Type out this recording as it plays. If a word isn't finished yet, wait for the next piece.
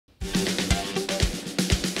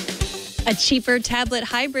A cheaper tablet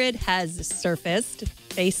hybrid has surfaced.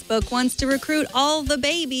 Facebook wants to recruit all the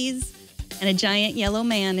babies. And a giant yellow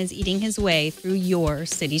man is eating his way through your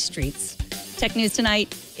city streets. Tech News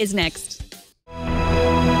Tonight is next.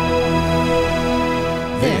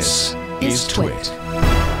 This is TWiT.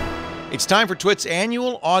 It's time for TWiT's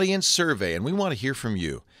annual audience survey, and we want to hear from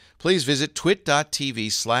you. Please visit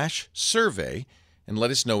twit.tv/survey and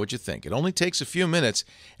let us know what you think. It only takes a few minutes,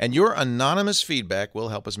 and your anonymous feedback will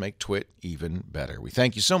help us make TWiT even better. We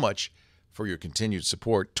thank you so much for your continued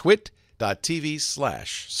support.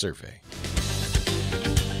 twit.tv/survey.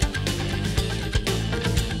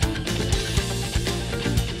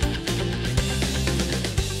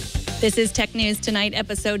 This is Tech News Tonight,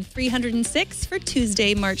 episode 306 for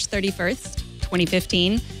Tuesday, March 31st,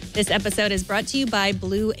 2015. This episode is brought to you by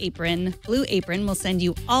Blue Apron. Blue Apron will send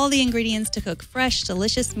you all the ingredients to cook fresh,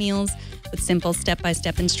 delicious meals with simple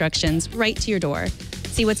step-by-step instructions right to your door.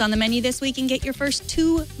 See what's on the menu this week and get your first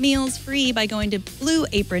 2 meals free by going to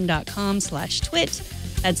blueapron.com/twit.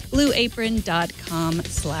 That's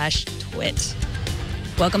blueapron.com/twit.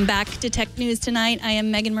 Welcome back to Tech News Tonight. I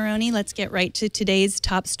am Megan Morrone. Let's get right to today's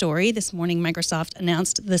top story. This morning, Microsoft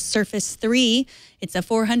announced the Surface 3. It's a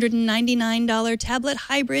 $499 tablet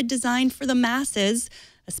hybrid designed for the masses,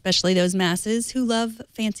 especially those masses who love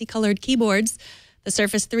fancy colored keyboards. The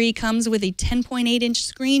Surface 3 comes with a 10.8-inch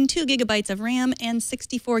screen, 2 gigabytes of RAM, and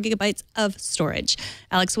 64 gigabytes of storage.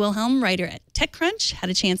 Alex Wilhelm, writer at TechCrunch,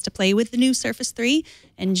 had a chance to play with the new Surface 3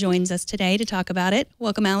 and joins us today to talk about it.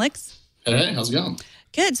 Welcome, Alex. Hey, how's it going?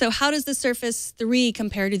 Good. So how does the Surface 3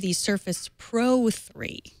 compare to the Surface Pro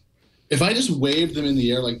 3? If I just waved them in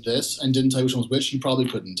the air like this and didn't tell you which one was which, you probably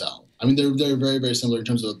couldn't tell. I mean, they're very, very similar in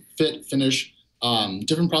terms of fit, finish,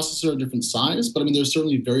 different processor, different size, but I mean, they're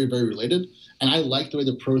certainly very, very related. And I like the way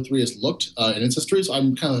the Pro 3 has looked in its history, so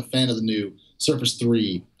I'm kind of a fan of the new Surface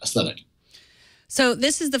 3 aesthetic. So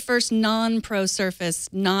this is the first non-Pro Surface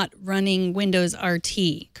not running Windows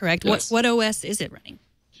RT, correct? Yes. What OS is it running?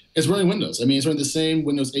 It's running Windows. I mean, it's running the same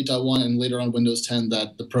Windows 8.1 and later on Windows 10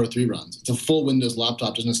 that the Pro 3 runs. It's a full Windows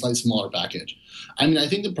laptop, just in a slightly smaller package. I mean, I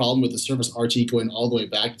think the problem with the Surface RT going all the way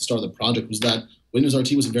back to the start of the project was that Windows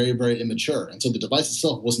RT was very, very immature. And so the device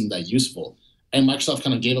itself wasn't that useful. And Microsoft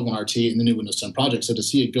kind of gave up on RT in the new Windows 10 project. So to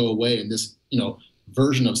see it go away in this,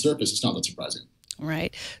 version of Surface is not that surprising.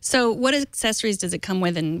 Right. So what accessories does it come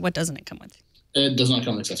with and what doesn't it come with? It does not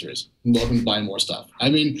come with accessories. Welcome to buying more stuff. I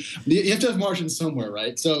mean, you have to have margins somewhere,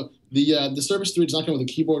 right? So the Surface 3 does not come with a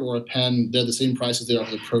keyboard or a pen. They're the same price as they are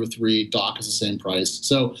for the Pro 3. Dock is the same price.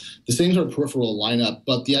 So the same sort of peripheral lineup,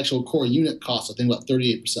 but the actual core unit costs, I think, about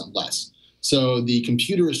 38% less. So the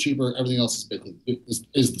computer is cheaper. Everything else is basically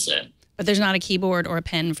is the same. But there's not a keyboard or a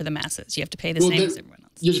pen for the masses. You have to pay the same as everyone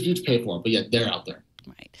else. You have to pay for it, but yeah, they're out there.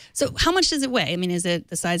 Right. So how much does it weigh? I mean, is it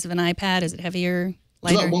the size of an iPad? Is it heavier?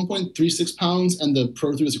 Lighter? It's about 1.36 pounds, and the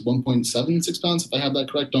Pro 3 is 1.76 pounds. If I have that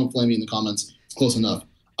correct, don't flame me in the comments. It's close enough.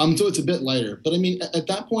 So it's a bit lighter. But I mean, at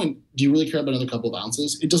that point, do you really care about another couple of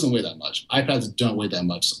ounces? It doesn't weigh that much. iPads don't weigh that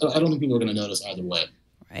much. I don't think people are going to notice either way.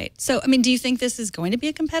 Right. So, I mean, do you think this is going to be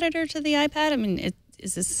a competitor to the iPad? I mean,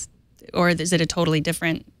 is this, or is it a totally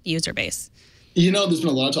different user base? There's been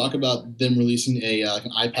a lot of talk about them releasing like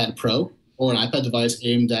an iPad Pro, or an iPad device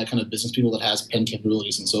aimed at kind of business people that has pen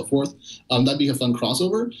capabilities and so forth. That'd be a fun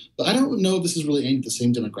crossover. But I don't know if this is really aimed at the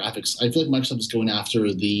same demographics. I feel like Microsoft is going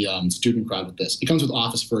after the student crowd with this. It comes with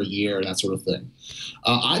Office for a year and that sort of thing.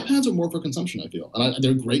 iPads are more for consumption, I feel. And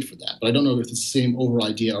they're great for that. But I don't know if it's the same overall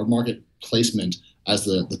idea or market placement as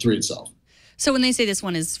the 3 itself. So when they say this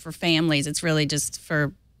one is for families, it's really just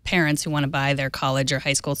for parents who want to buy their college or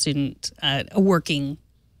high school student a working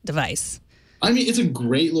device. I mean, it's a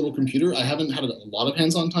great little computer. I haven't had a lot of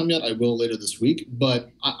hands-on time yet. I will later this week.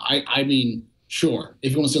 But I mean, sure,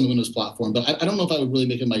 if you want to stay on the Windows platform. But I don't know if I would really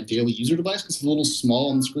make it my daily user device because it's a little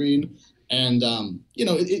small on the screen. And,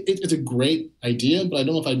 it's a great idea, but I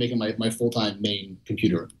don't know if I'd make it my full-time main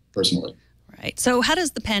computer personally. Right. So how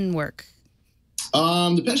does the pen work?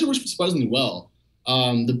 The pen actually works surprisingly well.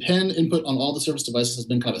 The pen input on all the Surface devices has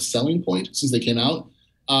been kind of a selling point since they came out.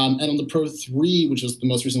 And on the Pro 3, which is the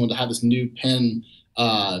most recent one to have this new pen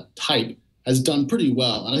type, has done pretty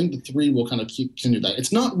well. And I think the 3 will kind of continue that.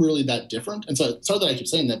 It's not really that different. And so sorry that I keep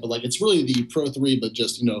saying that, but like it's really the Pro 3, but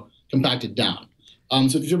just, compacted down.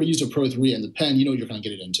 So if you've ever used a Pro 3 and the pen, you know what you're going to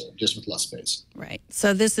get it into, just with less space. Right.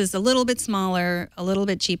 So this is a little bit smaller, a little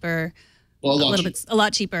bit cheaper, well, a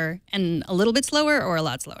lot cheaper, and a little bit slower or a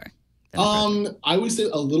lot slower? I would say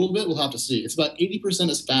a little bit. We'll have to see. It's about 80%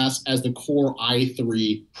 as fast as the Core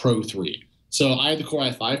i3 Pro 3. So I have the Core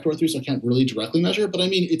i5 Pro 3, so I can't really directly measure. But I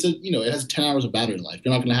mean, it has 10 hours of battery life.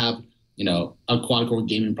 You're not going to have a quad-core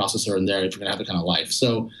gaming processor in there if you're going to have that kind of life.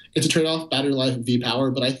 So it's a trade-off, battery life,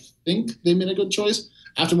 V-power, but I think they made a good choice.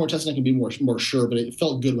 After more testing, I can be more sure, but it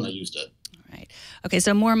felt good when I used it. Right. Okay,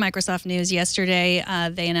 so more Microsoft news. Yesterday,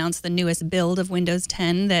 they announced the newest build of Windows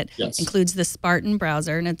 10 that includes the Spartan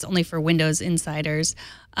browser, and it's only for Windows insiders.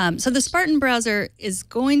 So the Spartan browser is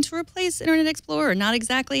going to replace Internet Explorer, or not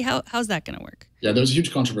exactly? How's that going to work? Yeah, there's a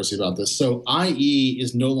huge controversy about this. So IE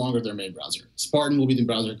is no longer their main browser. Spartan will be the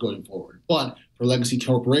browser going forward. But for legacy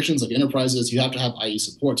corporations like enterprises, you have to have IE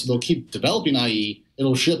support. So they'll keep developing IE.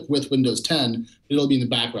 It'll ship with Windows 10. It'll be in the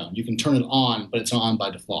background. You can turn it on, but it's not on by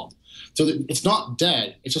default. So it's not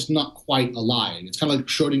dead. It's just not quite alive. It's kind of like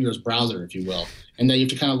Schrodinger's browser, if you will. And then you have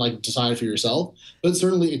to kind of like decide for yourself. But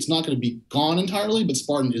certainly it's not going to be gone entirely, but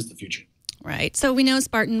Spartan is the future. Right. So we know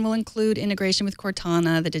Spartan will include integration with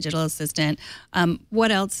Cortana, the digital assistant. What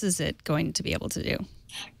else is it going to be able to do?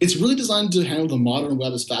 It's really designed to handle the modern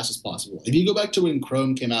web as fast as possible. If you go back to when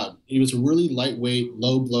Chrome came out, it was a really lightweight,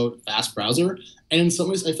 low bloat, fast browser. And in some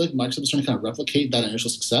ways, I feel like Microsoft is trying to kind of replicate that initial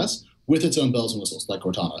success with its own bells and whistles, like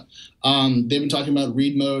Cortana. They've been talking about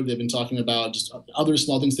read mode. They've been talking about just other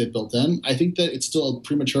small things they've built in. I think that it's still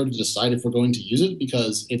premature to decide if we're going to use it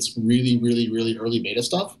because it's really, really, really early beta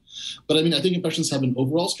stuff. But I mean, I think impressions have been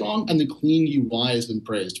overall strong, and the clean UI has been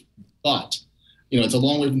praised. But it's a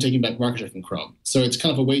long way from taking back market share from Chrome. So it's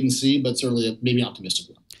kind of a wait and see, but certainly maybe an optimistic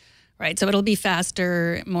one. Right. So it'll be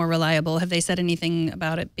faster, more reliable. Have they said anything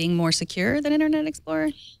about it being more secure than Internet Explorer?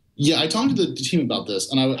 Yeah, I talked to the team about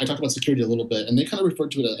this, and I talked about security a little bit, and they kind of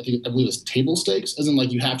referred to it, I believe, as table stakes, as in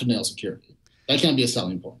like you have to nail security. That can't be a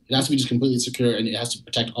selling point. It has to be just completely secure, and it has to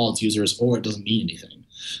protect all its users, or it doesn't mean anything.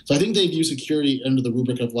 So I think they view security under the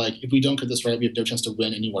rubric of like, if we don't get this right, we have no chance to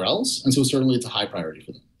win anywhere else. And so certainly it's a high priority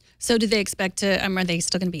for them. So do they expect to, are they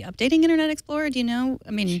still going to be updating Internet Explorer? Do you know?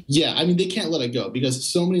 Yeah, they can't let it go because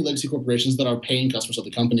so many legacy corporations that are paying customers of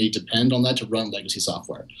the company depend on that to run legacy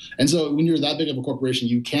software. And so when you're that big of a corporation,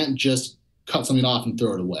 you can't just cut something off and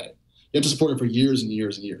throw it away. You have to support it for years and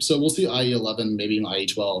years and years. So we'll see IE 11, maybe even IE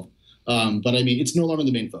 12. But it's no longer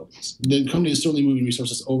the main focus. The company is certainly moving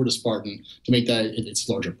resources over to Spartan to make that its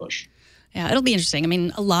larger push. Yeah, it'll be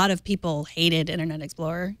interesting. A lot of people hated Internet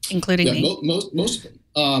Explorer, including me. Most of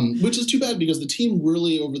them, which is too bad because the team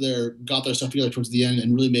really over there got their stuff together towards the end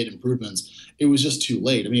and really made improvements. It was just too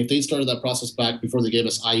late. If they started that process back before they gave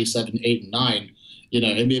us IE 7, 8, and 9,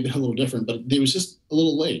 it may have been a little different, but it was just a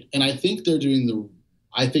little late. And I think they're doing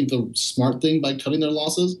the smart thing by cutting their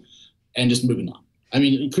losses and just moving on.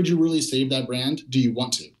 Could you really save that brand? Do you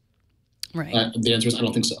want to? Right. The answer is I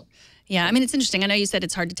don't think so. Yeah, it's interesting. I know you said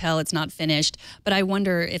it's hard to tell, it's not finished, but I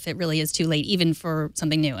wonder if it really is too late, even for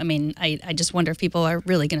something new. I just wonder if people are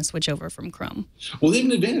really going to switch over from Chrome. Well, they have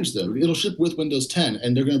an advantage, though. It'll ship with Windows 10,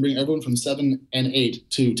 and they're going to bring everyone from 7 and 8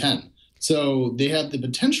 to 10. So they have the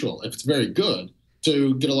potential, if it's very good,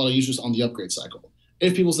 to get a lot of users on the upgrade cycle.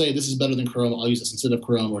 If people say this is better than Chrome, I'll use this instead of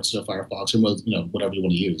Chrome or instead of Firefox or whatever you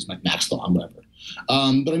want to use, like Maxthon, whatever.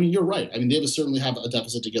 But you're right. They certainly have a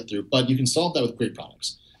deficit to get through, but you can solve that with great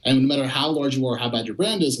products. And no matter how large you are, how bad your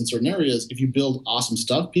brand is in certain areas, if you build awesome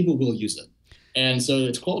stuff, people will use it. And so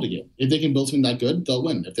it's quality game. If they can build something that good, they'll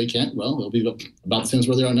win. If they can't, well, they'll be about the same as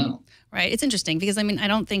where they are now. Right. It's interesting because, I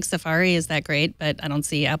don't think Safari is that great, but I don't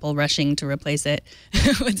see Apple rushing to replace it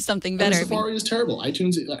with something better. Safari is terrible.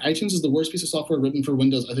 iTunes is the worst piece of software written for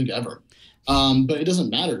Windows, I think, ever. But it doesn't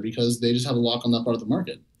matter because they just have a lock on that part of the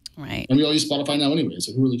market. Right. And we all use Spotify now anyway,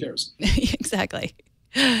 so who really cares? Exactly.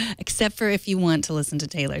 Except for if you want to listen to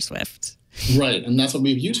Taylor Swift. Right. And that's what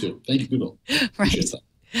we have YouTube. Thank you, Google. Right.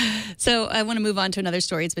 So I want to move on to another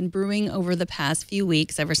story. It's been brewing over the past few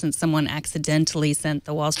weeks, ever since someone accidentally sent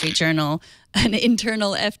the Wall Street Journal an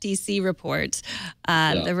internal FTC report.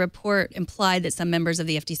 The report implied that some members of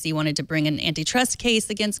the FTC wanted to bring an antitrust case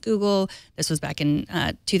against Google. This was back in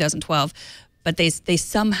 2012. But they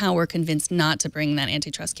somehow were convinced not to bring that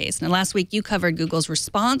antitrust case. Now, last week, you covered Google's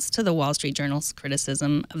response to the Wall Street Journal's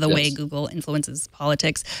criticism of the way Google influences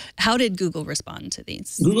politics. How did Google respond to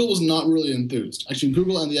these? Google was not really enthused. Actually,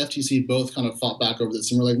 Google and the FTC both kind of fought back over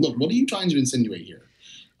this and were like, look, what are you trying to insinuate here?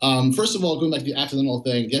 First of all, going back to the accidental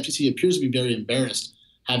thing, the FTC appears to be very embarrassed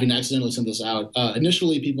having accidentally sent this out.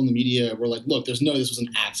 Initially, people in the media were like, look, this was an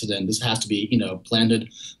accident. This has to be, planned.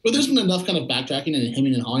 But there's been enough kind of backtracking and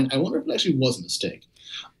hemming and hawing. I wonder if it actually was a mistake.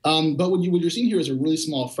 But what you're seeing here is a really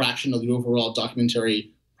small fraction of the overall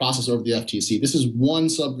documentary process over the FTC. This is one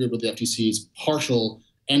subgroup of the FTC's partial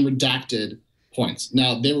and redacted points.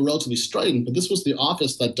 Now, they were relatively strident, but this was the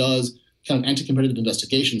office that does kind of anti-competitive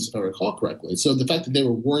investigations, if I recall correctly. So the fact that they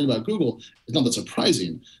were worried about Google is not that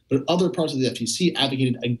surprising, but other parts of the FTC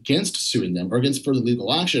advocated against suing them or against further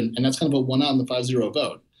legal action, and that's kind of a 1-out in the 5-0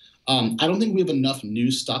 vote. I don't think we have enough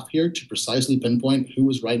new stuff here to precisely pinpoint who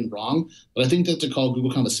was right and wrong, but I think that to call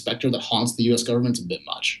Google kind of a specter that haunts the U.S. government is a bit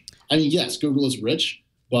much. I mean, yes, Google is rich,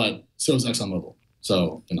 but so is ExxonMobil.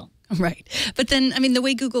 So, Right. But then, I mean, the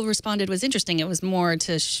way Google responded was interesting. It was more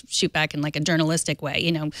to shoot back in like a journalistic way.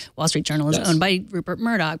 Wall Street Journal is owned by Rupert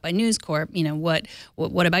Murdoch, by News Corp.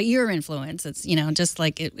 What about your influence? It's, just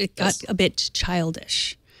like it got a bit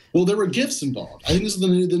childish. Well, there were GIFs involved. I think this is the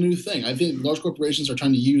new thing. I think large corporations are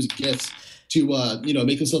trying to use GIFs to,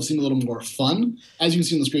 make themselves seem a little more fun. As you can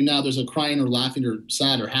see on the screen now, there's a crying or laughing or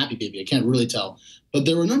sad or happy baby. I can't really tell. But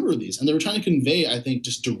there were a number of these, and they were trying to convey, I think,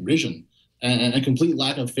 just derision and a complete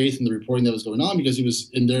lack of faith in the reporting that was going on because it was,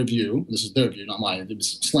 in their view, this is their view, not mine, it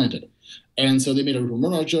was slanted. And so they made a Rupert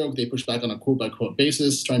Murdoch joke. They pushed back on a quote-by-quote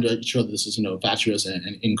basis, trying to show that this is, fatuous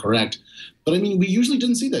and incorrect. But, I mean, we usually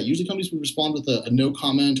didn't see that. Usually companies would respond with a no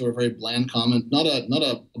comment or a very bland comment, not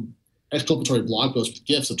a exculpatory blog post with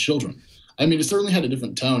GIFs of children. I mean, it certainly had a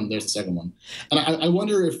different tone. There's the second one. And I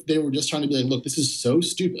wonder if they were just trying to be like, look, this is so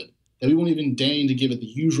stupid that we won't even deign to give it the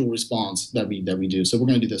usual response that we do. So we're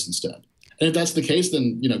going to do this instead. And if that's the case,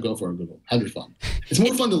 then, go for it, Google. Have your fun. It's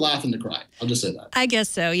more fun to laugh than to cry. I'll just say that. I guess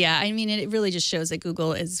so, yeah. I mean, it really just shows that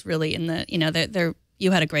Google is really in the, they're you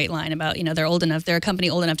had a great line about, they're old enough, they're a company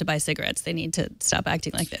old enough to buy cigarettes. They need to stop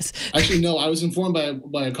acting like this. Actually, no, I was informed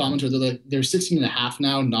by a commenter that they're 16 and a half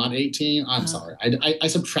now, not 18. I'm sorry. I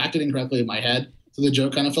subtracted incorrectly in my head. So the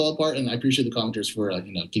joke kind of fell apart, and I appreciate the commenters for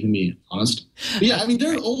keeping me honest. But yeah, I mean,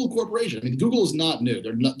 they're an old corporation. I mean, Google is not new.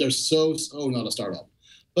 They're so not a startup.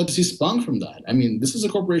 But to see spun from that, I mean, this is a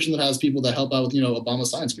corporation that has people that help out with, Obama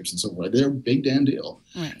science groups and so forth. They're a big damn deal.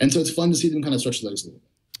 Right. And so it's fun to see them kind of stretch the legs a little bit.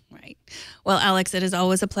 Right. Well, Alex, it is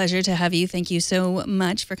always a pleasure to have you. Thank you so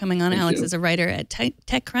much for coming on. Alex is a writer at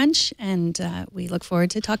TechCrunch, and we look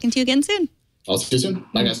forward to talking to you again soon. I'll see you soon.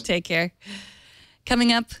 Bye, guys. Take care.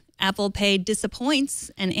 Coming up, Apple Pay disappoints,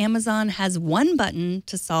 and Amazon has one button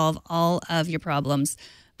to solve all of your problems.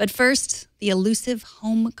 But first, the elusive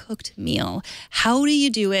home-cooked meal. How do you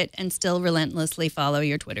do it and still relentlessly follow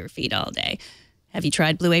your Twitter feed all day? Have you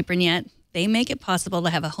tried Blue Apron yet? They make it possible to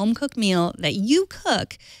have a home-cooked meal that you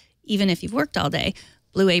cook, even if you've worked all day.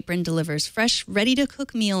 Blue Apron delivers fresh,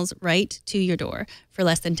 ready-to-cook meals right to your door. For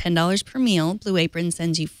less than $10 per meal, Blue Apron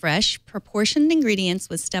sends you fresh, proportioned ingredients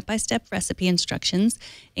with step-by-step recipe instructions,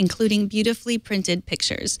 including beautifully printed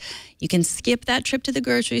pictures. You can skip that trip to the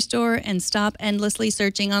grocery store and stop endlessly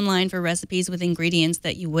searching online for recipes with ingredients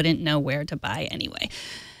that you wouldn't know where to buy anyway.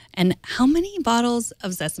 And how many bottles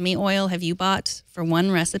of sesame oil have you bought for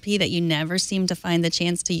one recipe that you never seem to find the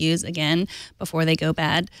chance to use again before they go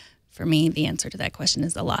bad? For me, the answer to that question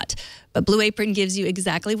is a lot. But Blue Apron gives you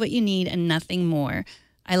exactly what you need and nothing more.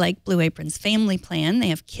 I like Blue Apron's family plan. They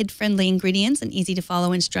have kid-friendly ingredients and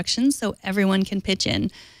easy-to-follow instructions so everyone can pitch in.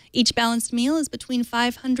 Each balanced meal is between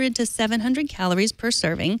 500 to 700 calories per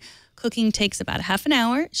serving. Cooking takes about half an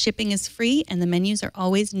hour, shipping is free, and the menus are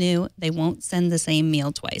always new. They won't send the same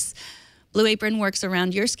meal twice. Blue Apron works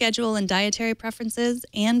around your schedule and dietary preferences,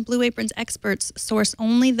 and Blue Apron's experts source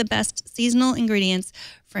only the best seasonal ingredients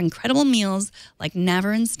for incredible meals like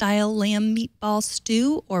Navarin-style lamb meatball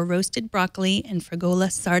stew or roasted broccoli and Frigola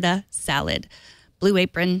sarda salad. Blue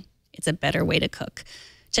Apron, it's a better way to cook.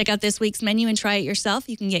 Check out this week's menu and try it yourself.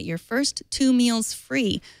 You can get your first 2 meals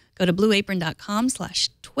free. Go to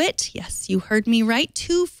blueapron.com/twit. Yes, you heard me right.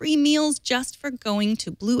 2 free meals just for going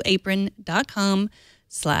to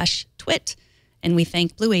blueapron.com/twit. And we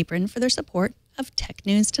thank Blue Apron for their support of Tech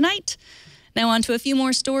News Tonight. Now on to a few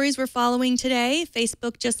more stories we're following today.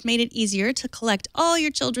 Facebook just made it easier to collect all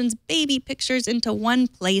your children's baby pictures into one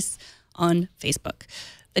place on Facebook.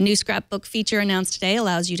 The new scrapbook feature announced today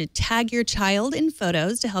allows you to tag your child in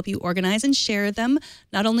photos to help you organize and share them,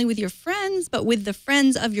 not only with your friends, but with the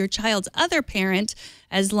friends of your child's other parent,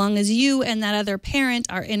 as long as you and that other parent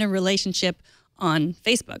are in a relationship on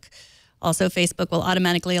Facebook. Also, Facebook will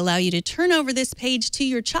automatically allow you to turn over this page to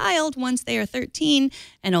your child once they are 13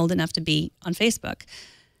 and old enough to be on Facebook.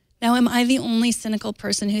 Now, am I the only cynical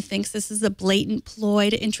person who thinks this is a blatant ploy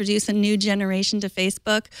to introduce a new generation to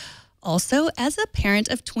Facebook? Also, as a parent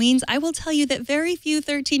of tweens, I will tell you that very few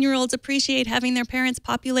 13-year-olds appreciate having their parents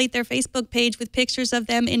populate their Facebook page with pictures of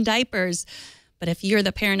them in diapers. But if you're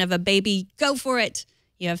the parent of a baby, go for it.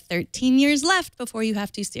 You have 13 years left before you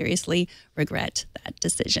have to seriously regret that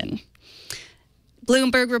decision.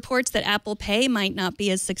 Bloomberg reports that Apple Pay might not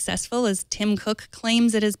be as successful as Tim Cook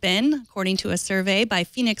claims it has been. According to a survey by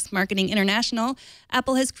Phoenix Marketing International,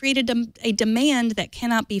 Apple has created a demand that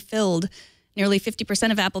cannot be filled. Nearly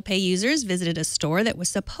 50% of Apple Pay users visited a store that was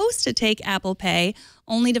supposed to take Apple Pay,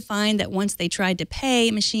 only to find that once they tried to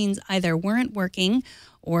pay, machines either weren't working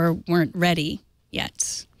or weren't ready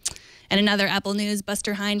yet. And in other Apple news,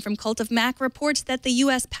 Buster Hine from Cult of Mac reports that the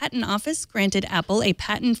U.S. Patent Office granted Apple a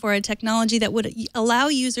patent for a technology that would allow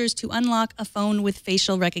users to unlock a phone with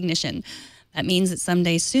facial recognition. That means that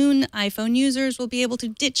someday soon, iPhone users will be able to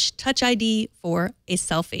ditch Touch ID for a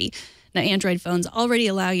selfie. Now, Android phones already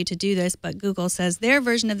allow you to do this, but Google says their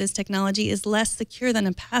version of this technology is less secure than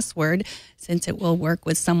a password since it will work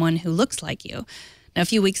with someone who looks like you. Now, a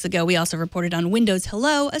few weeks ago, we also reported on Windows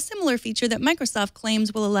Hello, a similar feature that Microsoft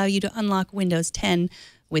claims will allow you to unlock Windows 10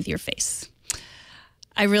 with your face.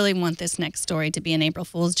 I really want this next story to be an April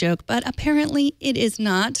Fool's joke, but apparently it is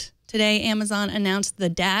not. Today, Amazon announced the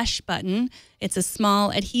Dash button. It's a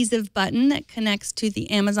small adhesive button that connects to the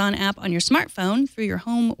Amazon app on your smartphone through your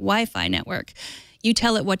home Wi-Fi network. You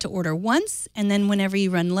tell it what to order once, and then whenever you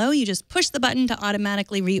run low, you just push the button to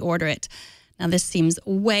automatically reorder it. Now, this seems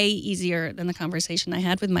way easier than the conversation I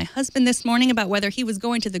had with my husband this morning about whether he was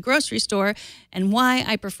going to the grocery store and why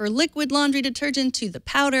I prefer liquid laundry detergent to the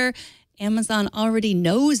powder. Amazon already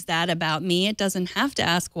knows that about me. It doesn't have to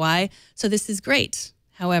ask why, so this is great.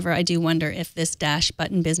 However, I do wonder if this Dash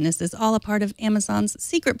button business is all a part of Amazon's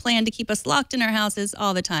secret plan to keep us locked in our houses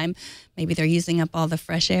all the time. Maybe they're using up all the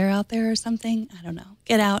fresh air out there or something. I don't know.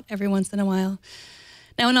 Get out every once in a while.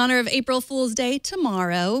 Now, in honor of April Fool's Day,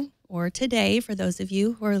 tomorrow, or today, for those of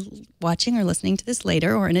you who are watching or listening to this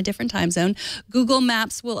later or in a different time zone, Google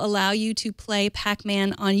Maps will allow you to play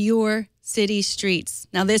Pac-Man on your city streets.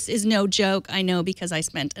 Now, this is no joke, I know, because I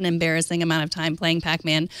spent an embarrassing amount of time playing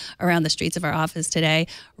Pac-Man around the streets of our office today,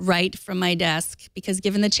 right from my desk, because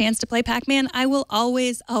given the chance to play Pac-Man, I will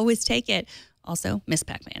always, always take it. Also, Miss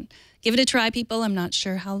Pac-Man. Give it a try, people. I'm not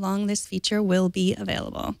sure how long this feature will be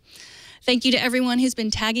available. Thank you to everyone who's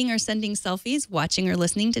been tagging or sending selfies, watching or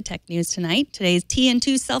listening to Tech News Tonight. Today's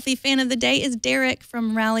TN2 selfie fan of the day is Derek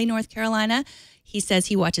from Raleigh, North Carolina. He says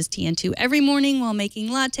he watches TN2 every morning while making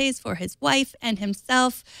lattes for his wife and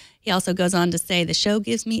himself. He also goes on to say, the show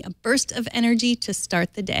gives me a burst of energy to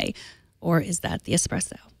start the day. Or is that the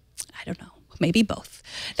espresso? I don't know. Maybe both.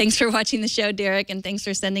 Thanks for watching the show, Derek, and thanks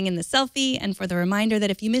for sending in the selfie and for the reminder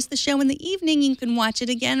that if you missed the show in the evening, you can watch it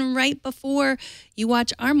again right before you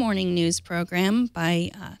watch our morning news program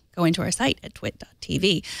by going to our site at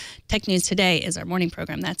TWiT.tv. Tech News Today is our morning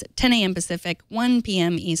program. That's at 10 a.m. Pacific, 1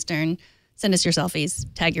 p.m. Eastern. Send us your selfies,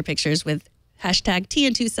 tag your pictures with hashtag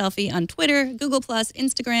TN2Selfie on Twitter, Google+,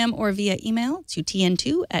 Instagram, or via email to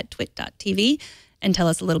tn2@twit.tv. and tell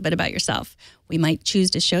us a little bit about yourself. We might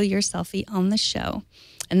choose to show your selfie on the show.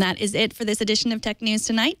 And that is it for this edition of Tech News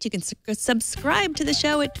Tonight. You can subscribe to the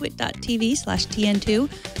show at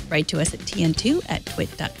twit.tv/TN2, write to us at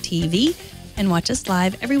TN2@twit.tv, and watch us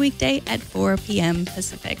live every weekday at 4 p.m.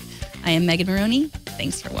 Pacific. I am Megan Morrone.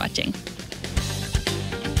 Thanks for watching.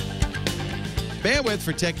 Bandwidth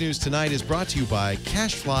for Tech News Tonight is brought to you by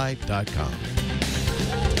Cashfly.com.